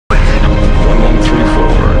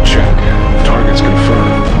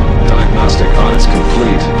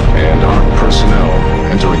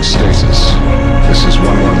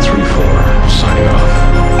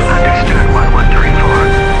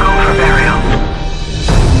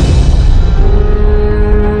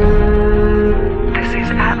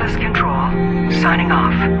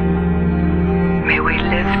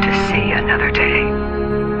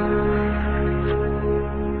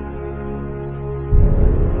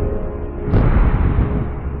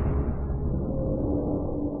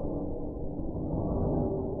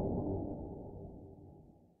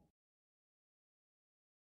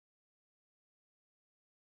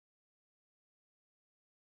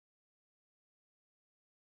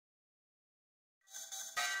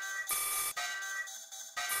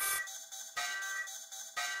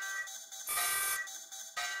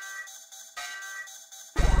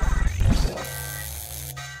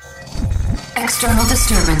External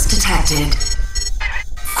disturbance detected.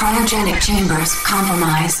 Cryogenic chambers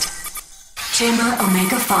compromised. Chamber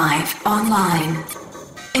Omega-5 online.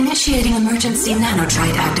 Initiating emergency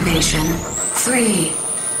nanotrite activation. 3,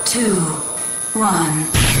 2, 1.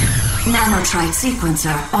 Nanotrite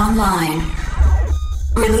sequencer online.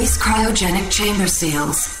 Release cryogenic chamber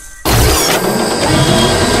seals.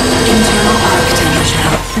 Internal arc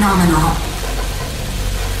temperature nominal.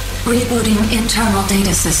 Rebooting internal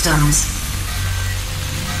data systems.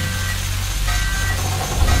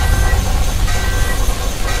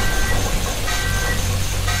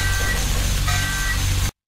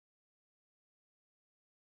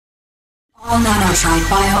 All nanotrite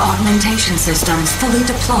bio-augmentation systems fully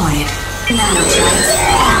deployed. Nanotrites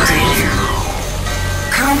active.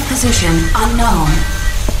 Current position unknown.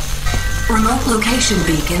 Remote location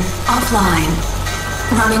beacon offline.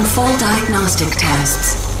 Running full diagnostic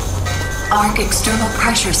tests. Arc external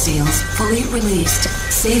pressure seals fully released.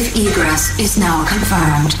 Safe egress is now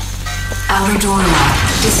confirmed. Outer door lock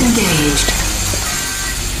disengaged.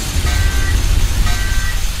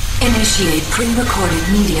 Initiate pre-recorded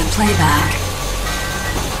media playback.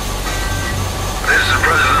 This is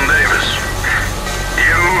President Davis.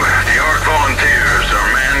 You, the Ark Volunteers, are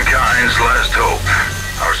mankind's last hope.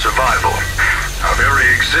 Our survival, our very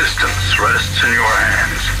existence rests in your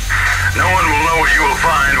hands. No one will know what you will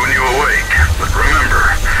find when you awake, but remember,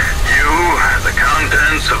 you, the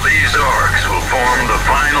contents of these Arks, will form the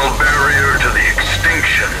final barrier to the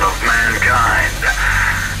extinction of mankind.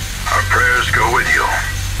 Our prayers go with you.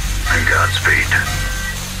 And Godspeed.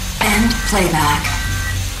 End playback.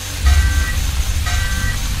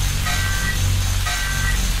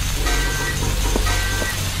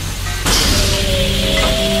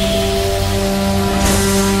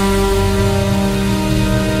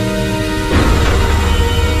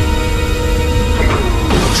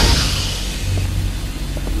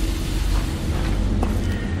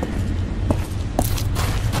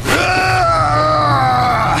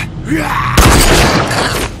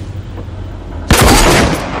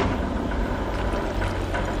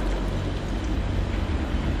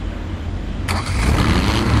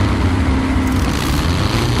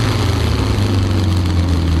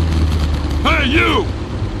 You!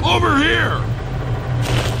 Over here!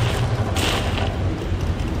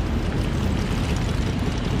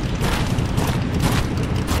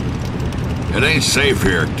 It ain't safe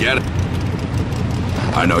here, get it?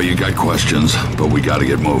 I know you got questions, but we gotta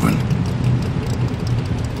get moving.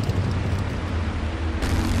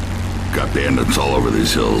 Got bandits all over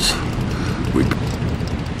these hills.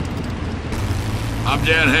 I'm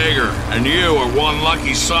Dan Hager, and you are one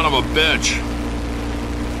lucky son of a bitch.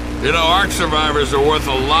 You know, Ark survivors are worth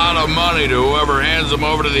a lot of money to whoever hands them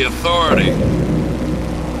over to the Authority.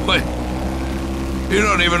 Wait, you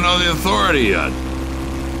don't even know the Authority yet.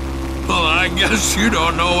 Well, I guess you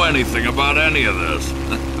don't know anything about any of this.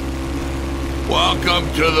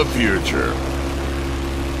 Welcome to the future.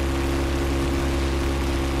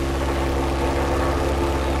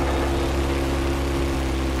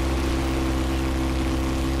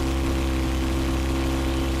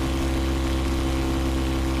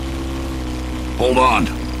 Hold on.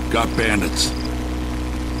 Got bandits.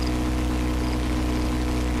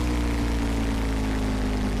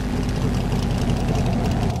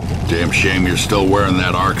 Damn shame you're still wearing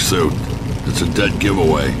that Ark suit. It's a dead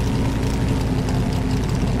giveaway.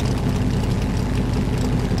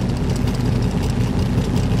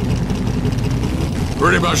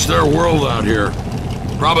 Pretty much their world out here.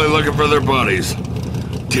 Probably looking for their buddies.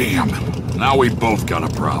 Damn. Now we both got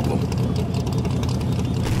a problem.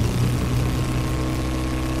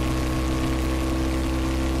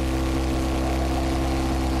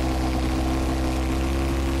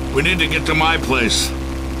 We need to get to my place.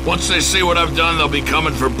 Once they see what I've done, they'll be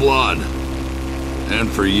coming for blood. And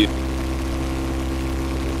for you.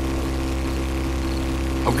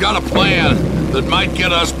 I've got a plan that might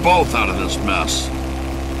get us both out of this mess.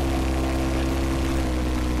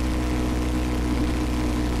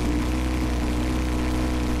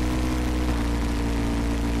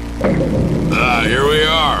 Here we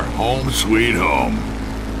are. Home sweet home.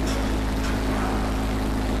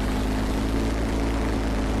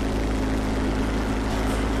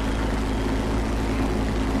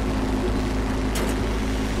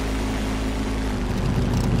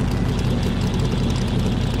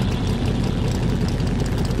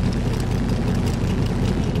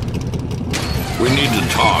 We need to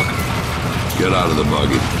talk. Get out of the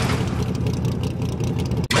buggy.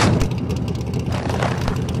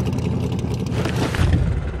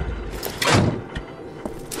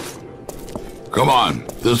 Come on,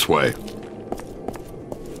 this way.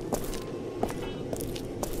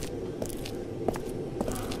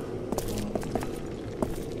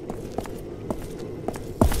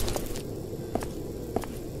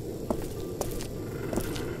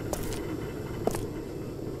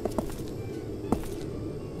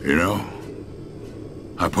 know,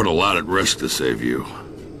 I put a lot at risk to save you.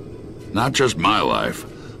 Not just my life,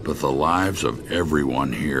 but the lives of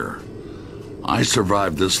everyone here. I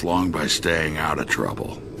survived this long by staying out of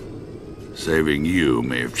trouble. Saving you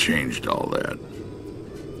may have changed all that.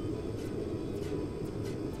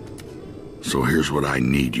 So here's what I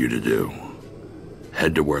need you to do.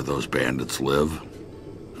 Head to where those bandits live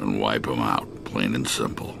and wipe them out, plain and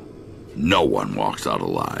simple. No one walks out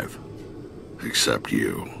alive, except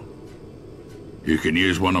you. You can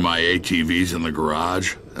use one of my ATVs in the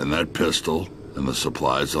garage, and that pistol, and the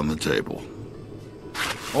supplies on the table.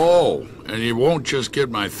 Oh, and you won't just get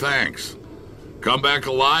my thanks. Come back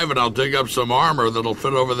alive and I'll dig up some armor that'll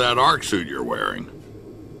fit over that arc suit you're wearing.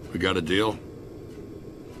 We got a deal?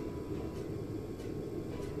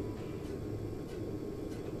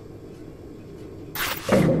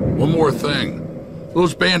 One more thing.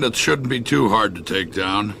 Those bandits shouldn't be too hard to take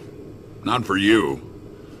down. Not for you.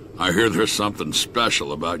 I hear there's something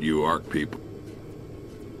special about you Ark people.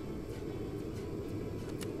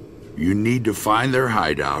 You need to find their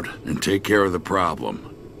hideout and take care of the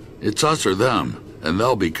problem. It's us or them, and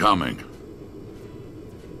they'll be coming.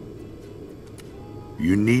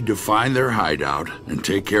 You need to find their hideout and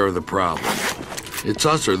take care of the problem. It's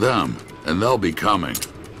us or them, and they'll be coming.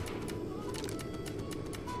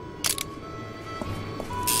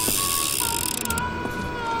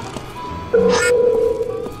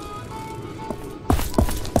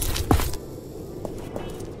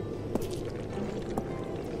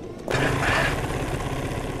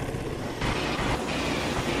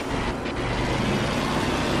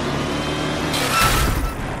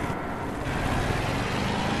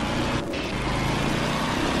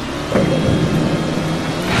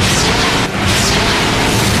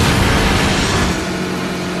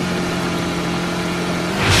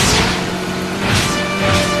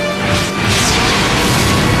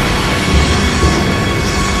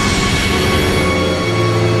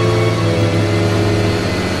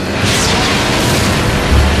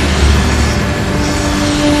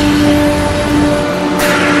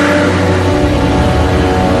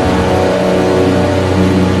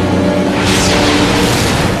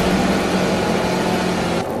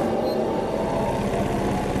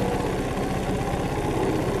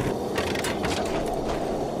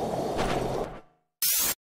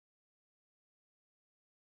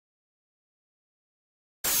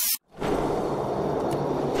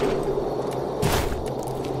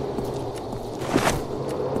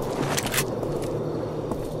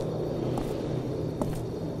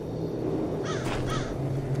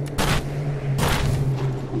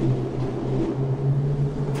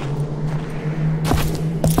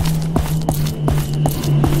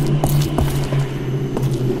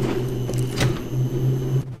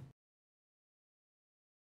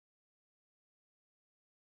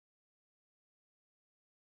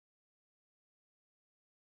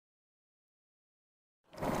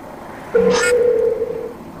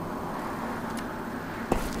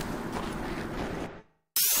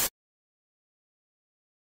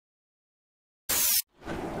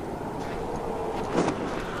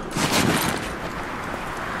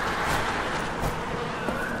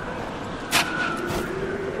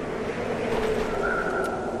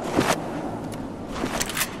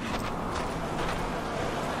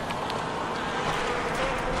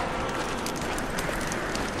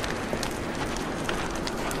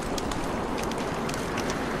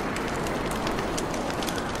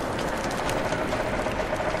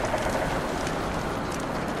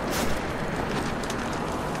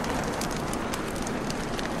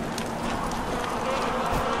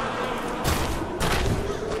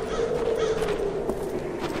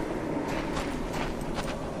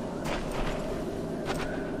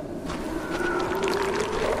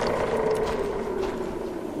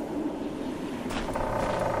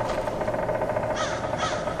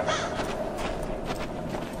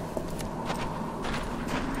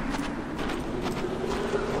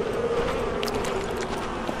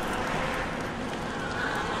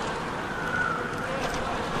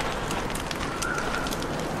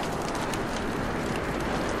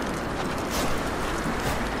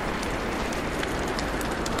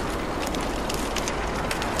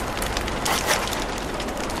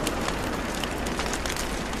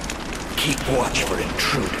 Keep watch for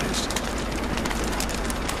intruders.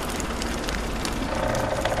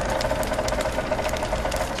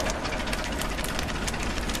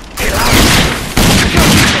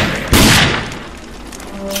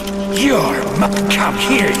 Come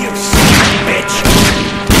here, you son of a bitch!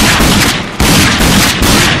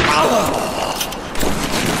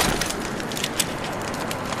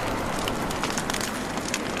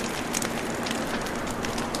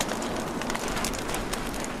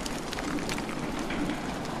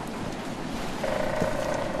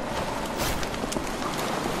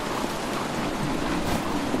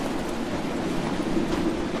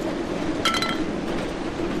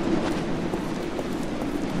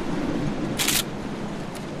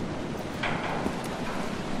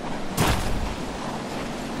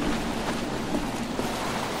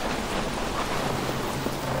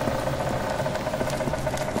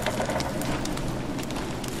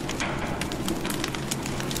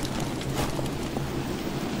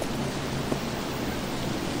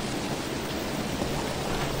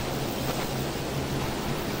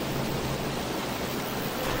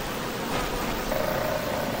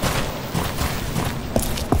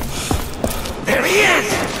 There he is!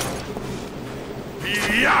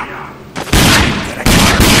 Yeah! I'm gonna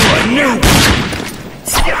carve you a new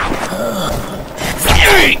one! Yeah!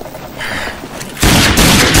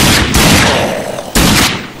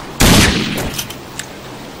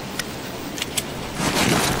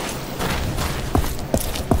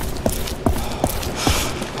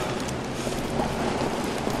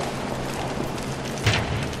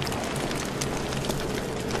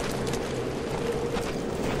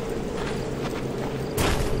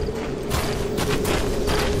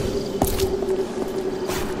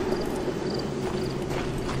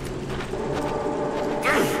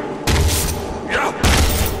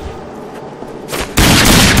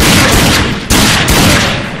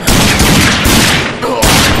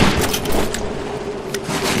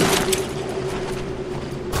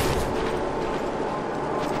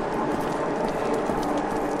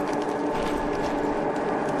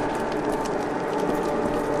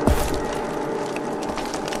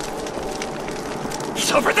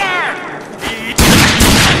 Over there!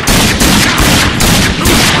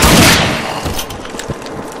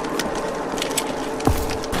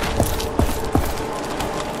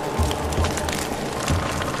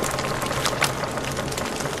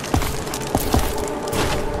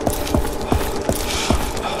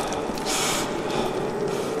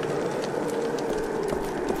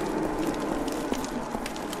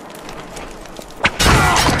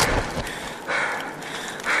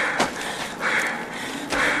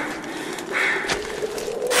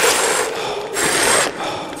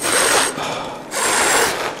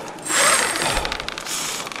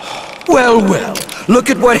 Well, look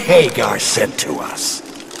at what Hagar sent to us.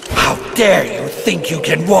 How dare you think you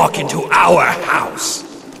can walk into our house?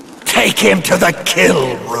 Take him to the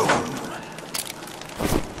kill room.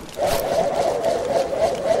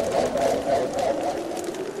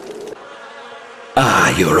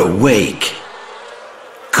 Ah, you're awake.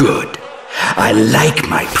 Good. I like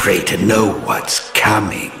my prey to know what's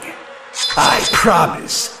coming. I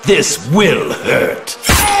promise this will hurt.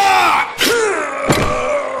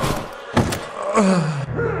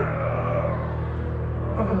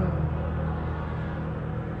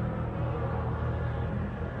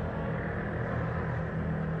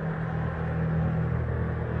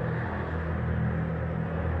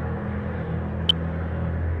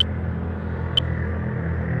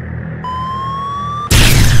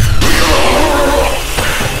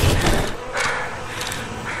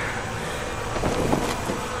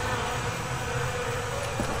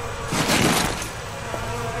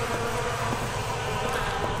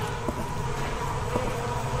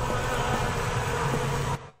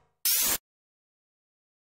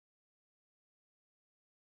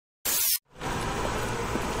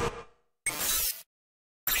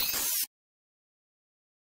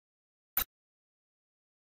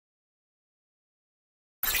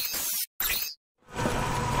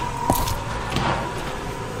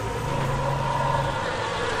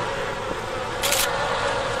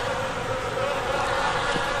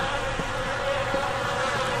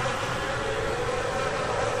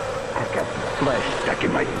 Flesh stuck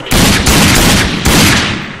in my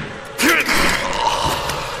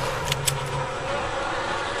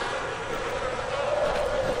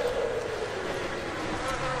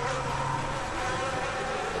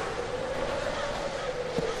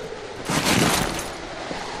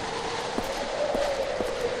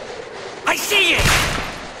I see it!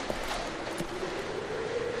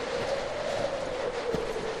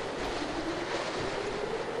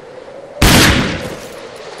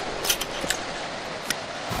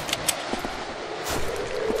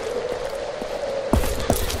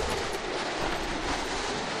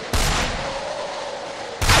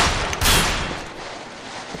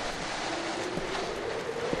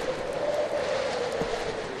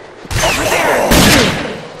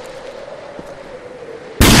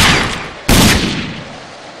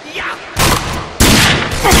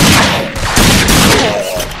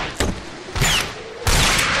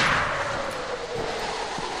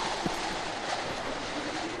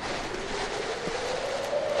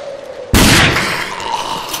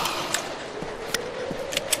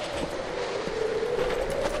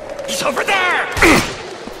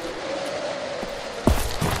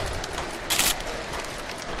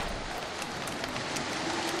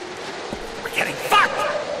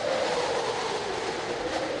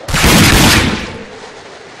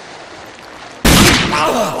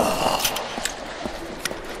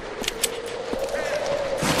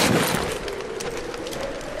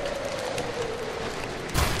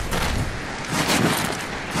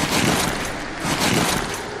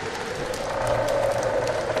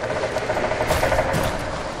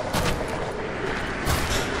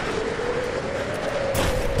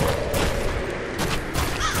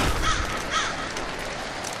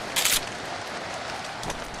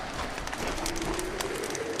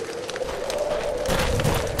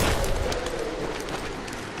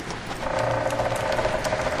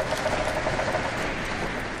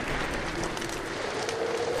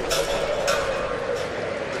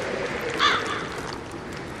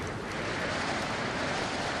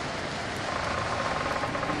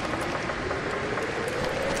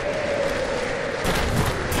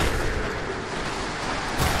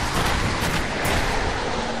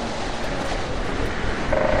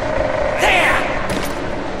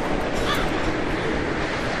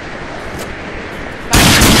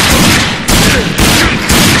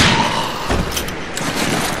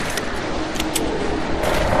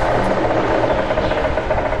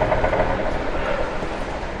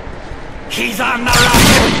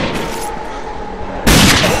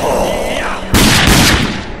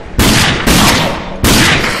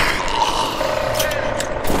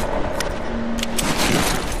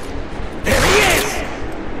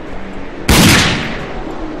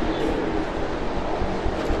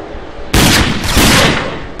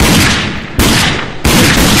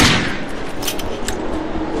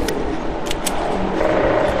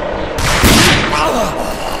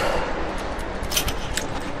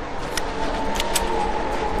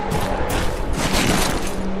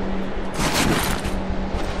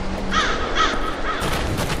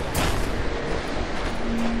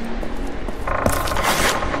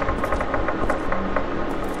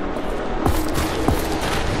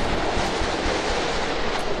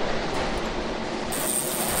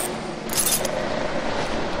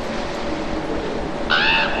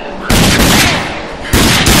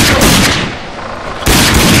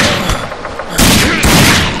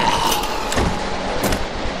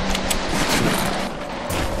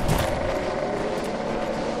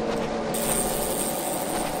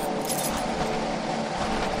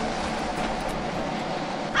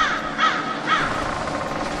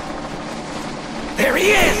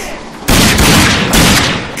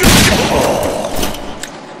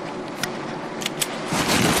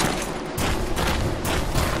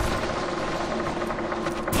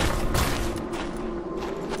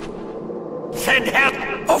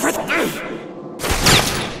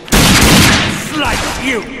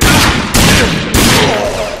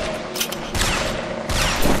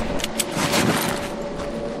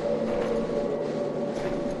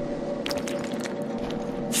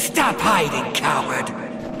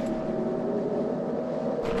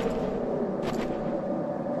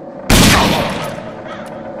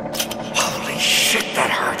 Shit,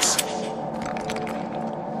 that hurts.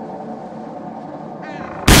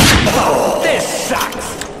 Oh, this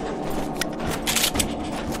sucks.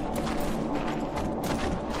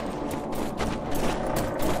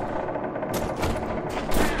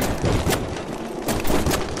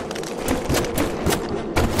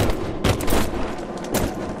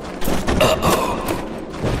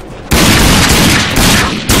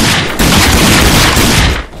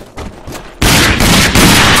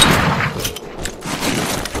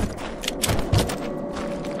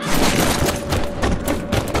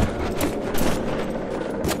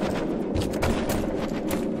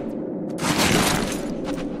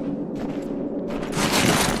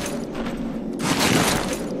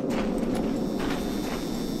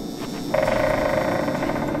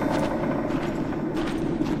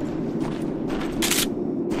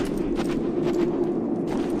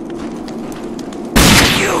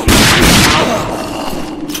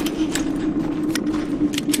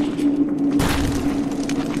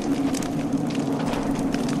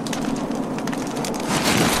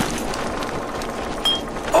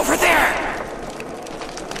 Over there!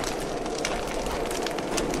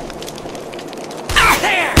 Ah,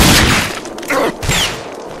 there!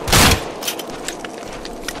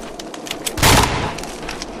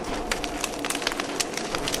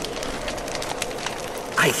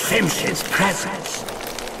 I sense his presence.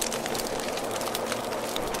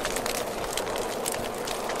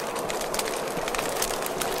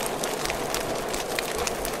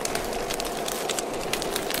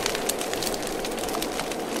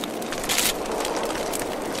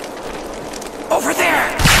 Over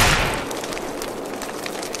there!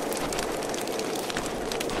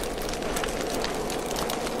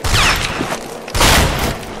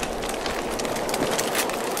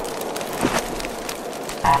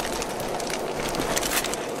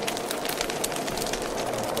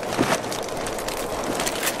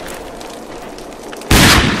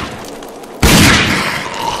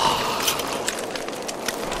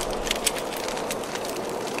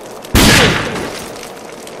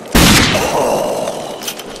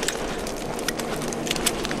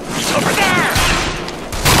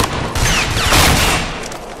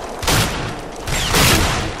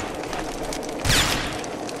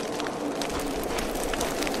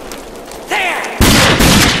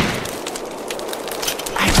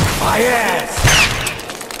 Yes!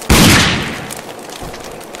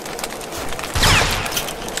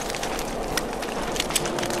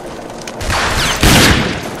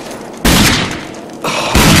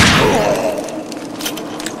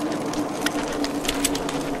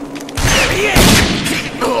 There he is!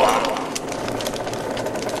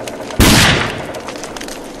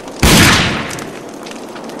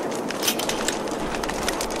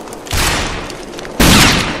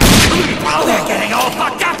 Oh, they're getting all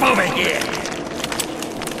fucked up over here!